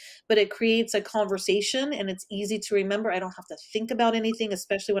words, but it creates a conversation and it's easy to remember. I don't have to think about anything,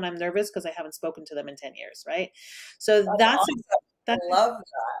 especially when I'm nervous because I haven't spoken to them in 10 years, right? So That's that's awesome. I love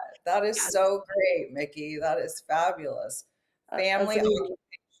that. That is yeah, so great, Mikki. That is fabulous. that's Family, amazing.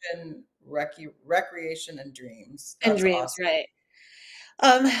 occupation, recreation, and dreams. And That's dreams, awesome. right?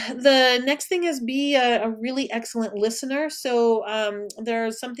 The next thing is be a really excellent listener. So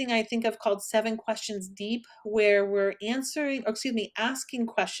there's something I think of called 7 questions deep, where we're asking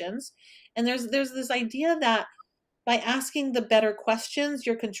questions. And there's this idea that by asking the better questions,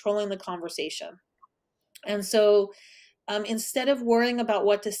 you're controlling the conversation. And so instead of worrying about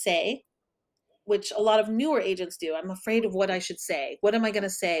what to say, which a lot of newer agents do, I'm afraid of what I should say. What am I going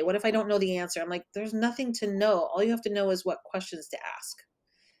to say? What if I don't know the answer? I'm like, there's nothing to know. All you have to know is what questions to ask,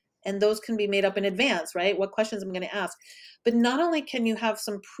 and those can be made up in advance, right? What questions I'm going to ask. But not only can you have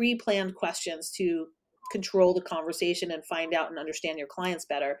some pre-planned questions to control the conversation and find out and understand your clients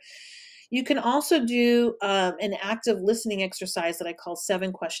better, you can also do an active listening exercise that I call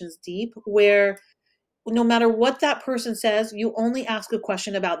 7 questions deep, where no matter what that person says, you only ask a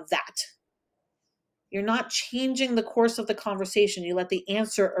question about that. You're not changing the course of the conversation. You let the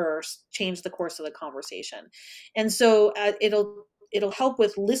answerer change the course of the conversation. And so it'll help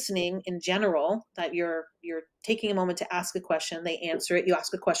with listening in general, that you're taking a moment to ask a question, they answer it, you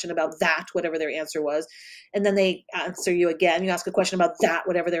ask a question about that, whatever their answer was, and then they answer you again, you ask a question about that,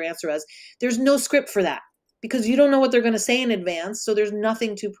 whatever their answer was. There's no script for that because you don't know what they're going to say in advance, so there's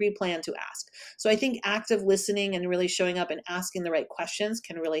nothing to pre-plan to ask. So I think active listening and really showing up and asking the right questions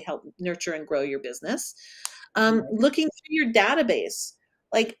can really help nurture and grow your business. Looking through your database.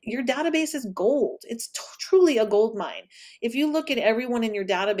 Like, your database is gold. It's truly a gold mine. If you look at everyone in your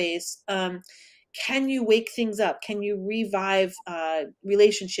database, can you wake things up? Can you revive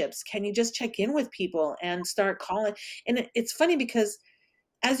relationships? Can you just check in with people and start calling? And it's funny because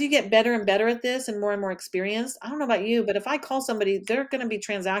as you get better and better at this and more experienced, I don't know about you, but if I call somebody, they're going to be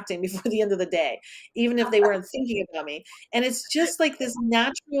transacting before the end of the day, even if they weren't thinking about me. And it's just like this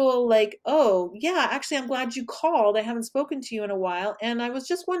natural, like, oh yeah, actually, I'm glad you called. I haven't spoken to you in a while. And I was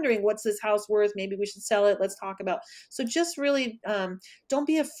just wondering, what's this house worth? Maybe we should sell it. Let's talk about. So just really, don't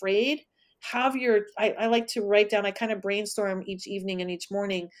be afraid. I like to write down, I kind of brainstorm each evening and each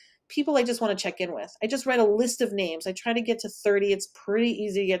morning people I just want to check in with. I just write a list of names. I try to get to 30. It's pretty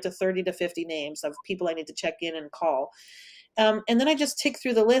easy to get to 30 to 50 names of people I need to check in and call. And then I just tick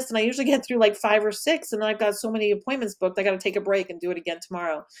through the list, and I usually get through like 5 or 6, and I've got so many appointments booked, I got to take a break and do it again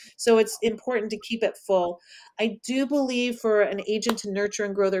tomorrow. So it's important to keep it full. I do believe for an agent to nurture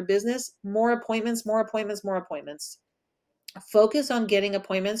and grow their business, more appointments, more appointments, more appointments. Focus on getting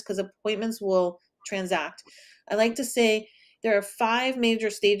appointments because appointments will transact. I like to say there are 5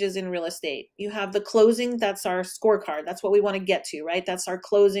 major stages in real estate. You have the closing, that's our scorecard. That's what we want to get to, right? That's our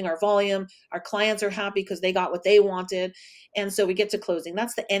closing, our volume. Our clients are happy because they got what they wanted. And so we get to closing.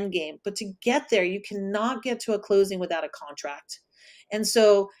 That's the end game. But to get there, you cannot get to a closing without a contract. And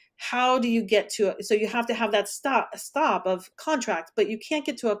so how do you get to it? So you have to have that stop of contract, but you can't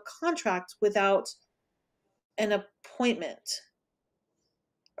get to a contract without an appointment,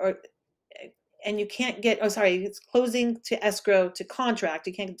 or and you can't get, oh, sorry, it's closing to escrow to contract.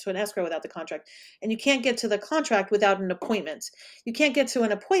 You can't get to an escrow without the contract. And you can't get to the contract without an appointment. You can't get to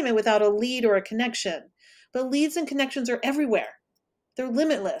an appointment without a lead or a connection. But leads and connections are everywhere. They're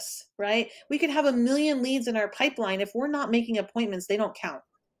limitless, right? We could have 1 million leads in our pipeline. If we're not making appointments, they don't count.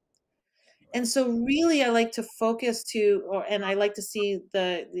 And so really I like to focus and I like to see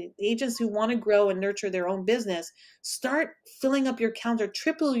the agents who want to grow and nurture their own business, start filling up your calendar,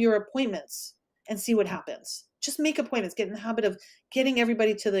 triple your appointments and see what happens. Just make appointments, get in the habit of getting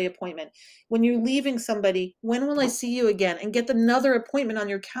everybody to the appointment. When you're leaving somebody, when will I see you again? And get another appointment on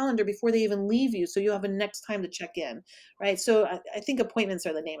your calendar before they even leave you, so you have a next time to check in, right? So I think appointments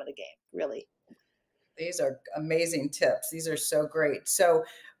are the name of the game, really. These are amazing tips. These are so great. So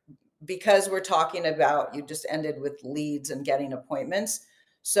because we're talking about, you just ended with leads and getting appointments.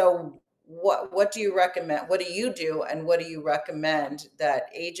 So what do you recommend? What do you do? And what do you recommend that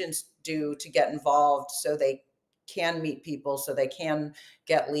agents do to get involved so they can meet people, so they can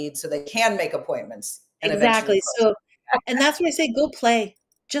get leads, so they can make appointments and Exactly. eventually So, and that's why I say go play.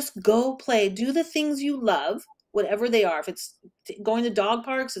 Just go play. Do the things you love, whatever they are. If it's going to dog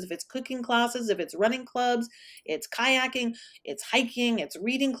parks, if it's cooking classes, if it's running clubs, it's kayaking, it's hiking, it's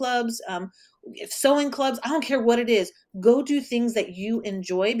reading clubs, if sewing clubs, I don't care what it is. Go do things that you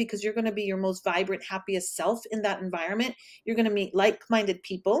enjoy, because you're going to be your most vibrant, happiest self in that environment. You're going to meet like-minded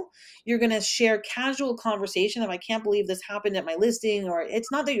people. You're going to share casual conversation of, I can't believe this happened at my listing, or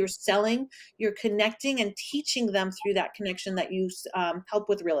it's not that you're selling, you're connecting and teaching them through that connection that you help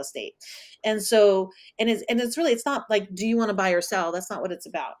with real estate. And so, it's really, it's not like, do you want to buy or sell? That's not what it's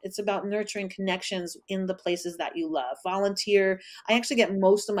about. It's about nurturing connections in the places that you love. Volunteer. I actually get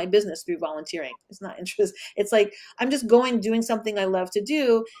most of my business through volunteering. It's not interest. It's like, I'm just doing something I love to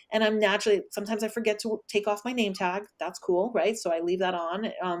do. And I'm naturally, sometimes I forget to take off my name tag. That's cool. Right. So I leave that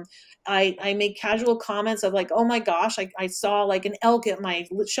on. I make casual comments of like, oh my gosh, I saw like an elk at my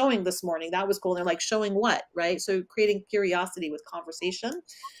showing this morning. That was cool. And they're like, showing what? Right. So creating curiosity with conversation.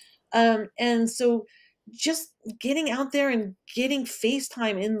 And so just getting out there and getting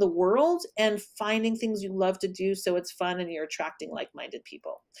FaceTime in the world and finding things you love to do, so it's fun and you're attracting like-minded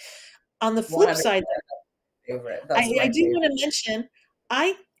people. On the flip side, favorite. I do want to mention,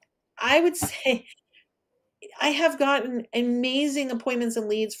 I would say I have gotten amazing appointments and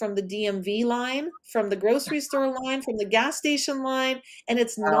leads from the DMV line, from the grocery store line, from the gas station line, and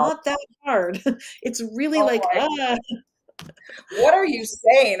it's not that hard. It's really like, what are you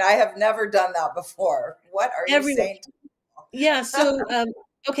saying? I have never done that before. What are you saying? Yeah. So,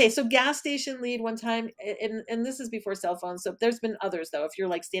 okay. So gas station lead one time, and this is before cell phones. So there's been others though. If you're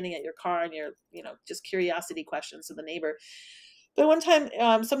like standing at your car and you're, just curiosity questions to the neighbor. But one time,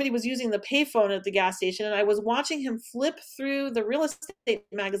 somebody was using the payphone at the gas station, and I was watching him flip through the real estate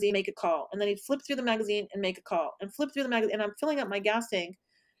magazine, make a call, and then he'd flip through the magazine and make a call, and flip through the magazine, and I'm filling up my gas tank.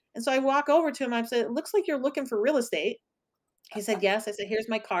 And so I walk over to him. I said, "It looks like you're looking for real estate." He said, "Yes." I said, "Here's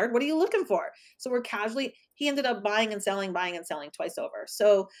my card. What are you looking for?" So we're casually, he ended up buying and selling twice over.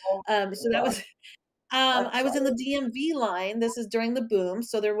 So, so that was, I was in the DMV line. This is during the boom.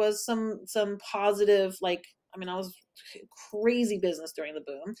 So there was some positive, like, I was crazy business during the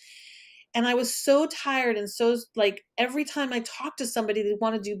boom. And I was so tired. And so like every time I talk to somebody, they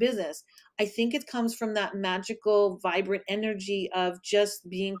want to do business. I think it comes from that magical, vibrant energy of just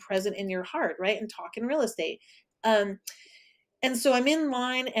being present in your heart, right? And talking real estate. And so I'm in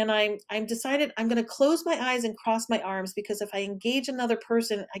line, and I'm decided I'm going to close my eyes and cross my arms, because if I engage another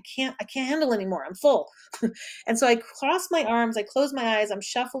person, I can't handle anymore. I'm full. And so I cross my arms, I close my eyes, I'm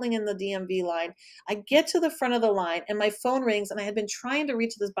shuffling in the DMV line. I get to the front of the line and my phone rings, and I had been trying to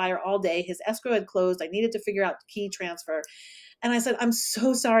reach this buyer all day. His escrow had closed. I needed to figure out key transfer. And I said, "I'm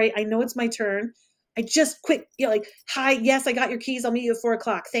so sorry. I know it's my turn. I just quick, like, hi, yes, I got your keys. I'll meet you at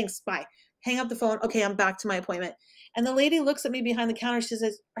 4:00. Thanks. Bye." Hang up the phone. Okay, I'm back to my appointment. And the lady looks at me behind the counter. She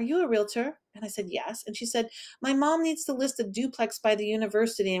says, "Are you a realtor?" And I said, "Yes." And she said, "My mom needs to list a duplex by the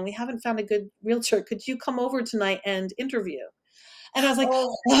university, and we haven't found a good realtor. Could you come over tonight and interview?" And I was like,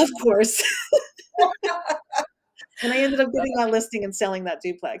 "Oh, of course." And I ended up getting that listing and selling that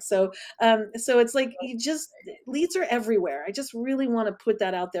duplex. So, so it's like, leads are everywhere. I just really want to put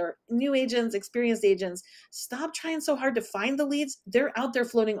that out there. New agents, experienced agents, stop trying so hard to find the leads. They're out there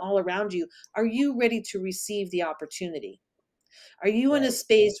floating all around you. Are you ready to receive the opportunity? Are you in a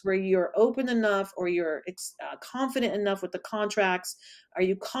space where you're open enough, or you're confident enough with the contracts? Are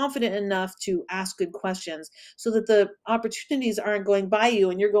you confident enough to ask good questions, so that the opportunities aren't going by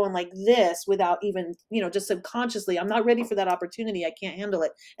you and you're going like this without even, just subconsciously, "I'm not ready for that opportunity. I can't handle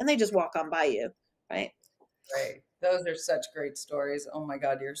it." And they just walk on by you, right? great. Those are such great stories. Oh my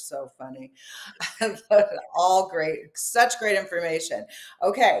God, you're so funny. All great, such great information.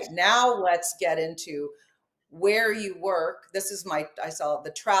 Okay, now let's get into where you work. This is I saw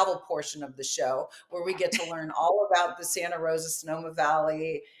the travel portion of the show where we get to learn all about the Santa Rosa Sonoma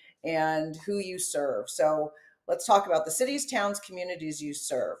Valley and who you serve. So let's talk about the cities, towns, communities you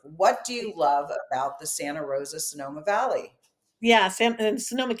serve. What do you love about the Santa Rosa Sonoma Valley? Yeah,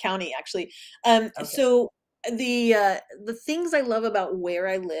 Sonoma County, actually. Okay. So the things I love about where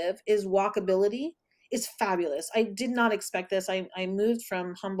I live is walkability is fabulous. I did not expect this. I moved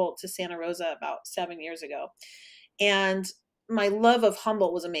from Humboldt to Santa Rosa about 7 years ago, and my love of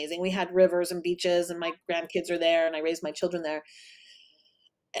Humboldt was amazing. We had rivers and beaches, and my grandkids are there, and I raised my children there.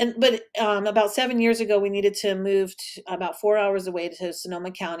 But about 7 years ago, we needed to move about 4 hours away to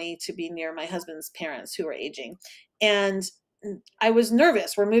Sonoma County to be near my husband's parents who were aging. And I was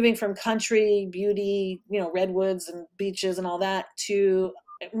nervous. We're moving from country beauty, redwoods and beaches and all that, to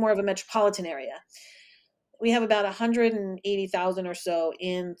more of a metropolitan area. We have about 180,000 or so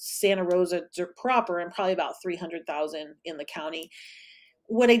in Santa Rosa proper, and probably about 300,000 in the county.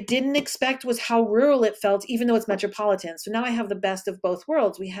 What I didn't expect was how rural it felt, even though it's metropolitan. So now I have the best of both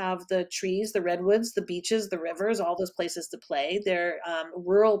worlds. We have the trees, the redwoods, the beaches, the rivers, all those places to play. Their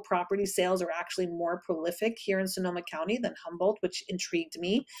rural property sales are actually more prolific here in Sonoma County than Humboldt, which intrigued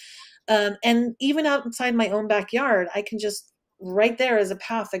me. And even outside my own backyard, I can just, right there is a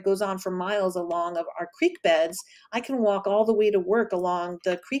path that goes on for miles along of our creek beds. I can walk all the way to work along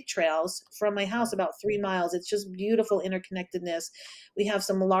the creek trails from my house, about 3 miles. It's just beautiful interconnectedness. We have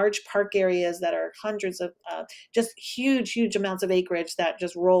some large park areas that are hundreds of just huge amounts of acreage that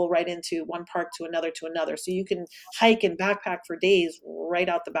just roll right into one park to another to another. So you can hike and backpack for days right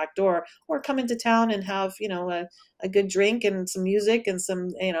out the back door, or come into town and have, a good drink and some music and some,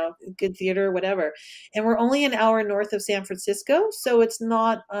 good theater, whatever. And we're only an hour north of San Francisco, so it's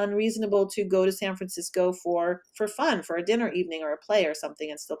not unreasonable to go to San Francisco for fun, for a dinner evening or a play or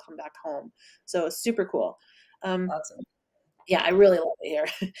something, and still come back home. So it's super cool. Awesome. Yeah, I really love it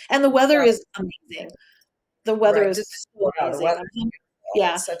here. And the weather is amazing. The weather is so amazing.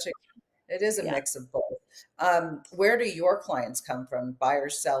 Yeah. It is a mix of both. Where do your clients come from?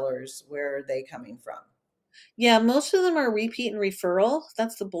 Buyers, sellers, where are they coming from? Yeah, most of them are repeat and referral.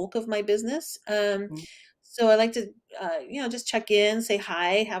 That's the bulk of my business. So I like to, just check in, say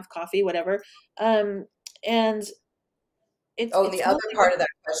hi, have coffee, whatever. And the other part of that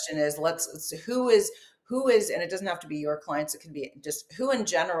question is, who is, and it doesn't have to be your clients. It can be just who in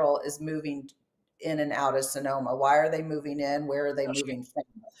general is moving in and out of Sonoma. Why are they moving in? Where are they moving from?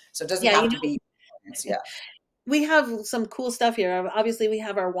 So it doesn't have to be clients. Yeah. We have some cool stuff here. Obviously, we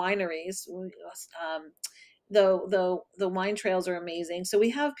have our wineries. The wine trails are amazing. So we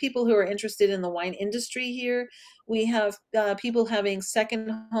have people who are interested in the wine industry here. We have people having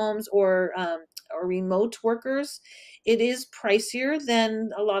second homes or remote workers. It is pricier than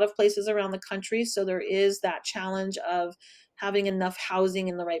a lot of places around the country. So there is that challenge of having enough housing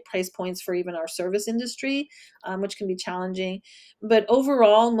in the right price points for even our service industry, which can be challenging. But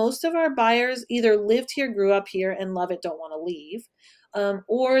overall, most of our buyers either lived here, grew up here, and love it, don't want to leave.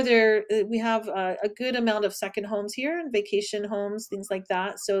 Or we have a good amount of second homes here and vacation homes, things like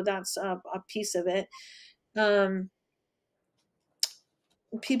that. So that's a piece of it.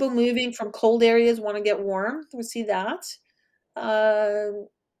 People moving from cold areas want to get warm. We see that.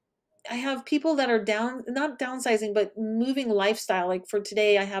 I have people that are not downsizing, but moving lifestyle. Like for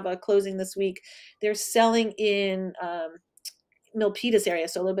today, I have a closing this week. They're selling in Milpitas area,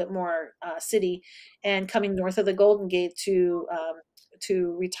 so a little bit more city, and coming north of the Golden Gate to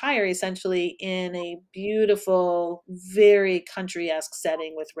retire essentially in a beautiful, very country-esque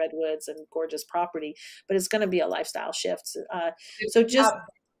setting with redwoods and gorgeous property. But it's going to be a lifestyle shift.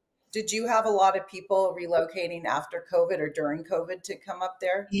 Did you have a lot of people relocating after COVID or during COVID to come up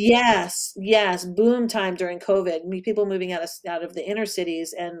there? Yes. Boom time during COVID. People moving out of the inner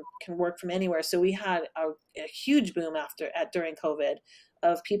cities and can work from anywhere. So we had a huge boom during COVID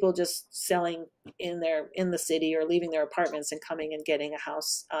of people just selling in the city or leaving their apartments and coming and getting a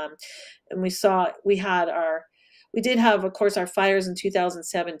house. And we did have, of course, our fires in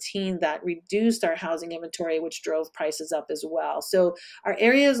 2017 that reduced our housing inventory, which drove prices up as well. So our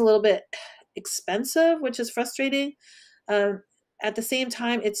area is a little bit expensive, which is frustrating. At the same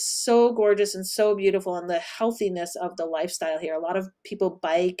time, it's so gorgeous and so beautiful, and the healthiness of the lifestyle here. A lot of people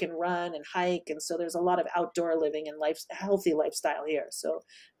bike and run and hike, and so there's a lot of outdoor living and healthy lifestyle here. So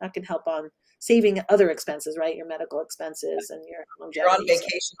that can help on saving other expenses, right? Your medical expenses and your longevity. You're on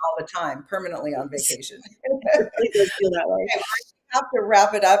vacation all the time, permanently on vacation. It does feel that way. have to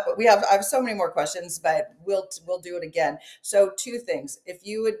wrap it up. I have so many more questions, but we'll do it again. So two things. If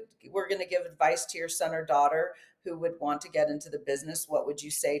you we're going to give advice to your son or daughter who would want to get into the business, what would you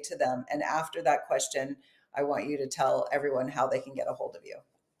say to them? And after that question, I want you to tell everyone how they can get a hold of you.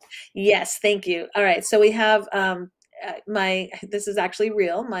 Yes, thank you. All right, so we have this is actually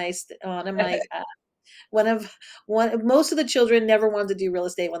real. One of my most of the children never wanted to do real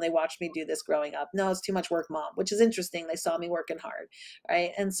estate when they watched me do this growing up. No, it's too much work, mom, which is interesting. They saw me working hard,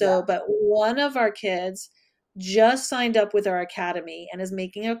 right? And Yeah. so, but one of our kids just signed up with our academy and is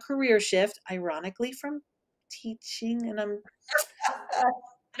making a career shift, ironically, from teaching. And I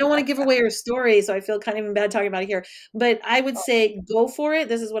don't want to give away her story, so I feel kind of even bad talking about it here. But I would say go for it.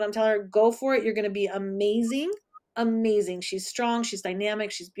 This is what I'm telling her. Go for it. You're going to be amazing. Amazing. She's strong. She's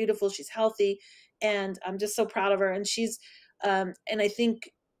dynamic. She's beautiful. She's healthy. And I'm just so proud of her. And and I think,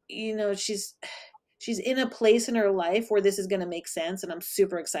 she's in a place in her life where this is going to make sense. And I'm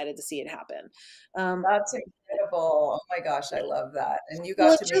super excited to see it happen. That's incredible. Oh my gosh, I love that. And you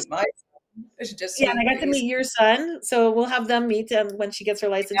Well, got to meet my son. Just yeah, and I got to meet your son. So we'll have them meet when she gets her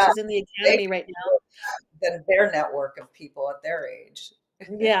license. Yeah, She's in the academy right now. their network of people at their age.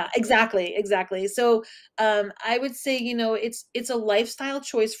 Yeah, exactly. So I would say, it's a lifestyle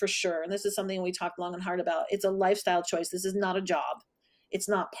choice for sure. And this is something we talked long and hard about. It's a lifestyle choice. This is not a job. It's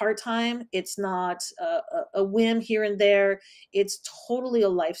not part-time. It's not a whim here and there. It's totally a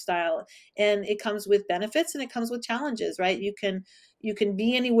lifestyle, and it comes with benefits and it comes with challenges, right? You can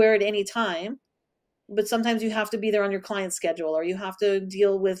be anywhere at any time, but sometimes you have to be there on your client's schedule, or you have to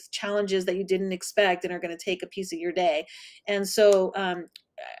deal with challenges that you didn't expect and are going to take a piece of your day. And so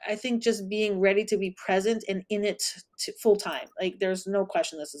I think just being ready to be present and in it full time, like there's no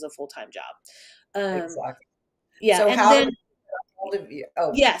question this is a full-time job. Exactly. Yeah. So And how then, do hold of you?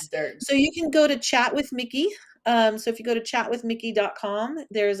 Oh, yes. there. So you can go to chat with Mikki. So if you go to chatwithmikki.com,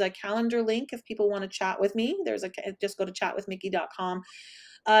 there's a calendar link. If people want to chat with me, just go to chatwithmikki.com.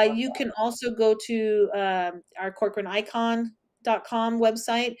 You can also go to our CorcoranIcon.com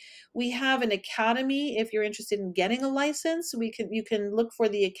website. We have an academy. If you're interested in getting a license, you can look for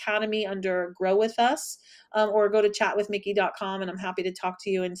the academy under Grow With Us, or go to chatwithmikki.com, and I'm happy to talk to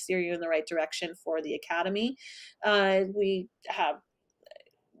you and steer you in the right direction for the academy.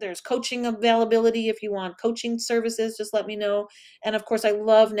 There's coaching availability. If you want coaching services, just let me know. And of course, I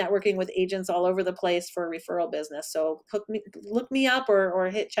love networking with agents all over the place for referral business. So look me up or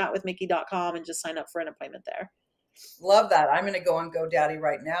hit chatwithmikki.com and just sign up for an appointment there. Love that. I'm going to go on GoDaddy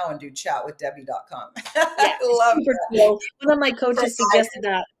right now and do chatwithdebbi.com. Yeah, I love super that. cool. One of my coaches suggested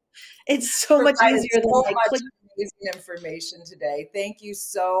that. It's so much Provided easier than so like much click. amazing information today. Thank you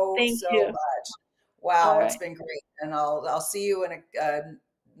so Thank you. much. Wow, All it's right. been great. And I'll see you in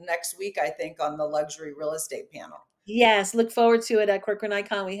next week, I think, on the luxury real estate panel. Yes, look forward to it at Corcoran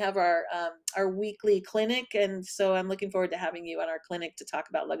Icon. We have our weekly clinic, and so I'm looking forward to having you on our clinic to talk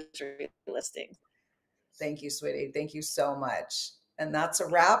about luxury listings. Thank you, sweetie. Thank you so much. And that's a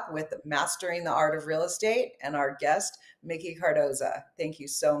wrap with Mastering the Art of Real Estate and our guest, Mikki Cardoza. Thank you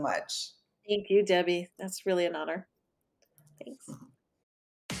so much. Thank you, Debbie. That's really an honor. Thanks.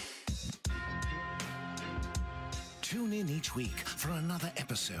 Tune in each week for another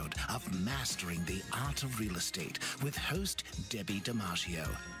episode of Mastering the Art of Real Estate with host Debbi DiMaggio.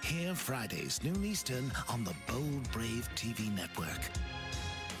 Here Fridays, noon Eastern on the Bold Brave TV network.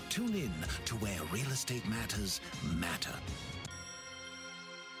 Tune in to where real estate matters matter.